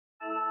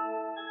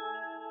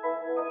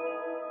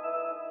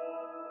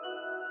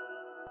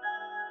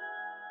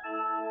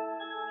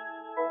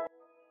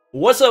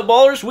What's up,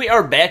 ballers? We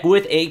are back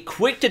with a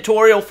quick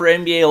tutorial for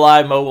NBA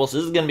Live Mobile, so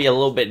this is going to be a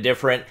little bit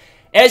different.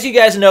 As you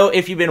guys know,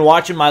 if you've been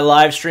watching my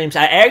live streams,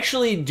 I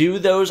actually do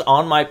those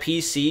on my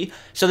PC.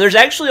 So there's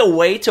actually a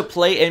way to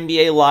play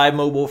NBA Live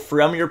Mobile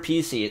from your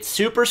PC. It's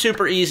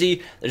super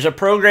easy. There's a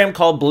program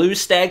called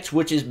BlueStacks,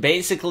 which is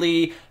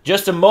basically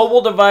just a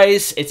mobile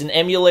device. It's an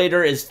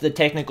emulator, is the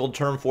technical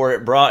term for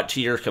it, brought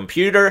to your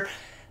computer.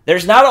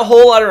 There's not a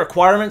whole lot of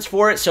requirements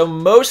for it, so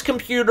most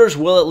computers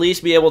will at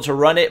least be able to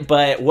run it,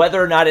 but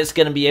whether or not it's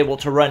going to be able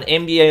to run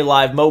NBA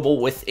Live Mobile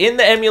within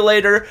the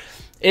emulator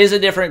is a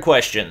different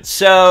question.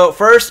 So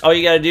first, all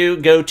you got to do,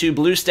 go to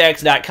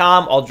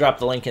BlueStacks.com. I'll drop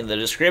the link in the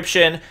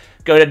description.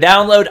 Go to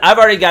download. I've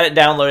already got it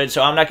downloaded,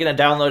 so I'm not going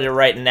to download it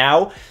right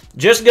now.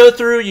 Just go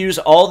through, use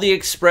all the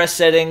express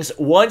settings.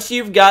 Once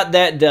you've got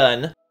that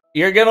done,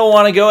 you're going to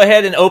want to go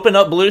ahead and open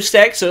up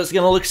BlueStacks, so it's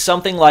going to look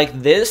something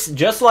like this.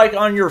 Just like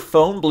on your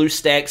phone,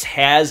 BlueStacks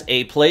has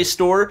a Play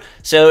Store,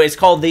 so it's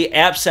called the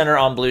App Center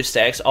on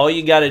BlueStacks. All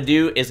you got to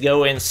do is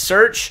go in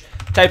search,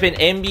 type in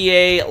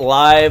NBA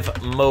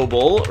Live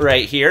Mobile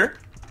right here,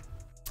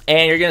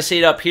 and you're going to see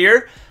it up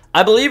here.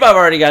 I believe I've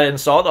already got it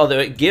installed, although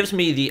it gives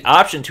me the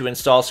option to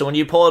install, so when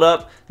you pull it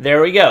up,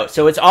 there we go.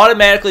 So it's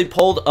automatically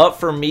pulled up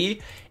for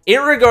me.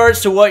 In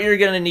regards to what you're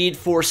going to need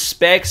for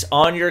specs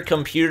on your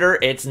computer,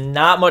 it's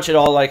not much at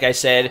all, like I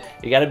said.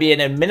 You got to be an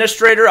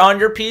administrator on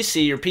your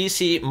PC. Your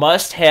PC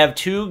must have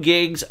 2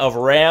 gigs of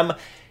RAM.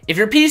 If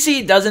your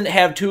PC doesn't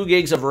have 2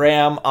 gigs of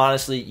RAM,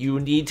 honestly, you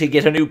need to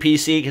get a new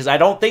PC, because I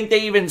don't think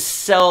they even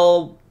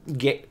sell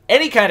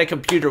any kind of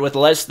computer with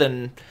less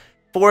than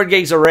 4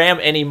 gigs of RAM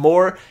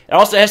anymore. It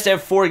also has to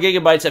have 4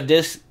 gigabytes of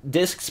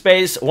disk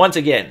space. Once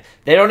again,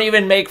 they don't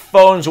even make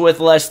phones with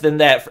less than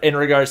that in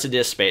regards to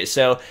disk space.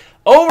 So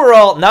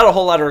overall, not a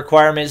whole lot of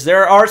requirements.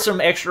 There are some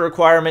extra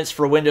requirements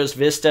for Windows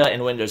Vista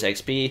and Windows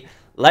XP.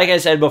 Like I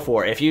said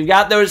before, if you've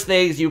got those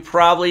things, you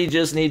probably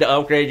just need to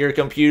upgrade your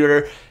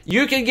computer.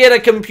 You can get a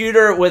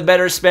computer with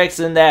better specs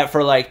than that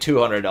for like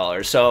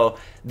 $200. So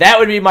that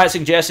would be my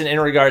suggestion in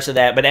regards to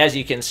that. But as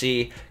you can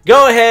see,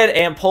 go ahead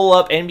and pull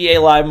up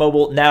NBA Live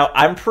Mobile. Now,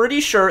 I'm pretty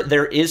sure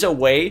there is a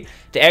way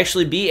to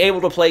actually be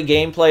able to play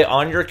gameplay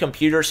on your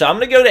computer. So I'm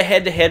going to go to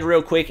head-to-head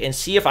real quick and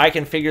see if I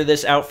can figure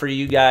this out for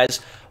you guys.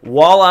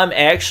 While I'm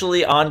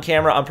actually on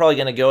camera, I'm probably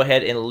going to go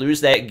ahead and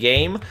lose that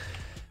game.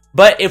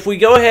 But if we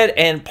go ahead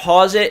and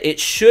pause it, it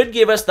should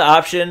give us the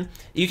option.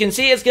 You can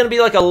see it's going to be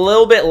like a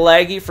little bit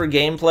laggy for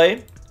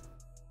gameplay,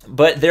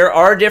 but there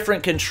are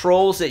different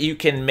controls that you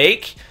can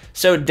make.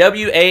 So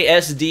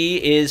WASD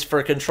is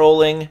for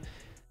controlling.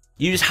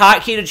 Use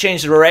hotkey to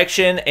change the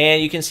direction,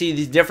 and you can see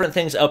these different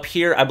things up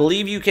here. I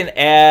believe you can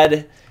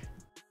add...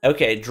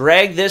 Okay,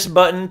 drag this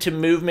button to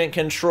movement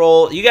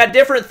control. You got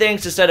different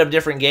things to set up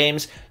different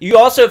games. You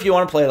also, if you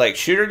want to play like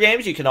shooter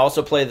games, you can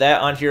also play that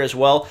on here as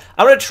well.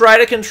 I'm going to try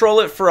to control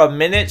it for a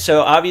minute,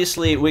 so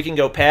obviously we can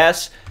go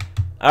past.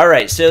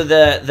 Alright, so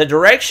the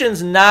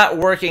direction's not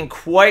working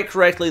quite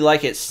correctly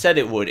like it said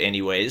it would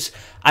anyways.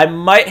 I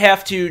might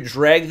have to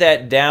drag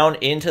that down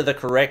into the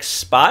correct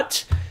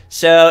spot.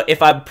 So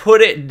if I put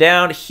it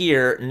down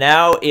here,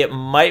 now it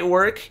might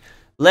work.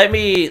 Let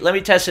me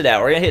test it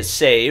out. We're going to hit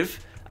save.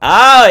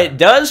 Ah, it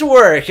does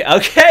work.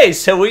 Okay,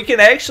 so we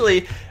can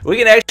actually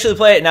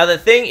play it. Now the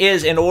thing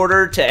is, in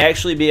order to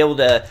actually be able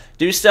to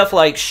do stuff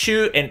like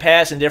shoot and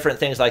pass and different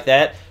things like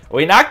that,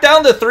 we knocked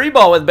down the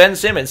 3-ball with Ben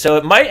Simmons, so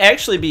it might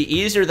actually be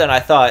easier than I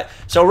thought.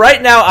 So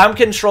right now I'm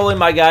controlling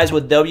my guys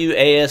with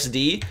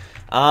WASD.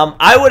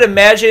 I would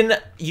imagine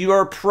you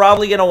are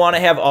probably going to want to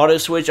have auto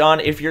switch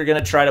on if you're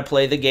going to try to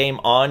play the game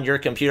on your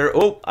computer.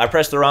 Oh, I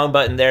pressed the wrong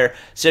button there.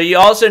 So you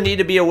also need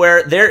to be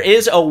aware there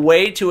is a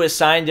way to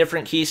assign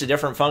different keys to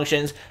different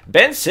functions.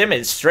 Ben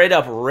Simmons straight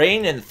up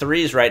raining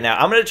threes right now.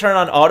 I'm going to turn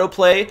on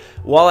autoplay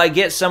while I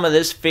get some of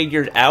this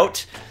figured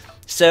out.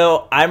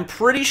 So I'm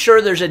pretty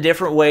sure there's a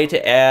different way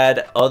to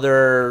add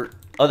other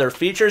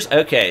features.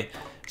 Okay,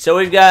 so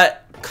we've got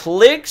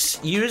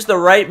clicks, use the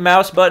right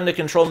mouse button to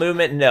control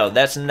movement. No,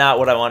 that's not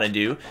what I want to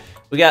do.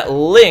 We got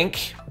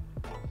link,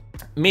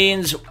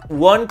 means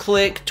 1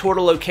 click toward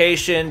a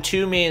location,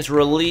 2 means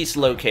release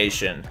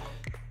location.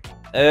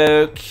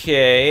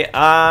 Okay,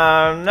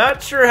 I'm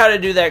not sure how to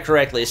do that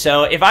correctly.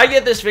 So if I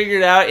get this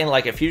figured out in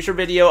like a future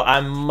video,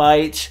 I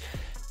might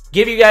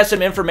give you guys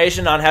some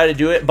information on how to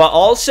do it. But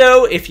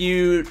also, if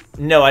you...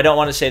 No, I don't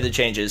want to say the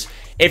changes.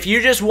 If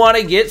you just want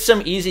to get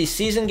some easy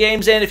season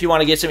games in, if you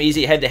want to get some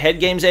easy head-to-head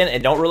games in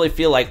and don't really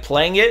feel like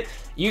playing it,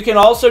 you can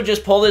also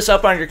just pull this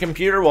up on your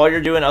computer while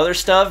you're doing other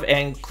stuff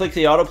and click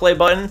the autoplay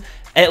button.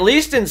 At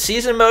least in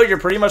season mode, you're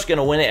pretty much going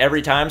to win it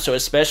every time. So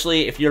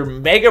especially if you're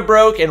mega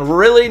broke and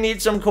really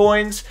need some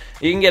coins,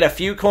 you can get a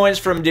few coins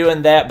from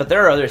doing that. But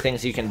there are other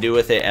things you can do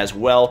with it as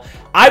well.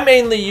 I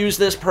mainly use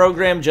this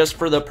program just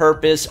for the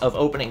purpose of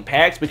opening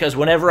packs, because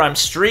whenever I'm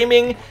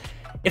streaming,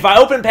 If I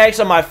open packs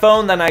on my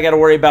phone, then I got to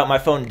worry about my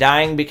phone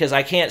dying because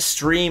I can't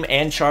stream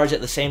and charge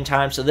at the same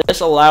time. So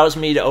this allows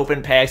me to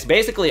open packs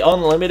basically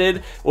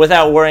unlimited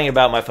without worrying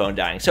about my phone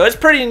dying. So it's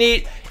pretty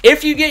neat.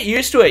 If you get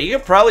used to it, you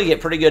can probably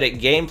get pretty good at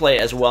gameplay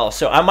as well.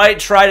 So I might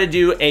try to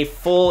do a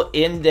full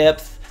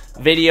in-depth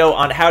video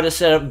on how to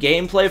set up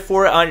gameplay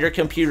for it on your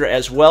computer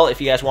as well.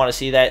 If you guys want to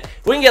see that,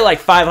 we can get like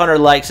 500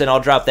 likes and I'll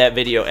drop that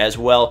video as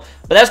well.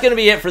 But that's going to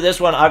be it for this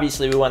one.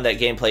 Obviously, we won that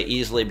gameplay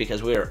easily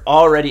because we are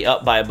already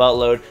up by a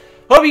buttload.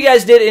 Hope you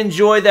guys did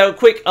enjoy that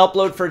quick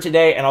upload for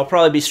today, and I'll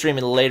probably be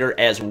streaming later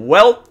as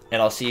well,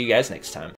 and I'll see you guys next time.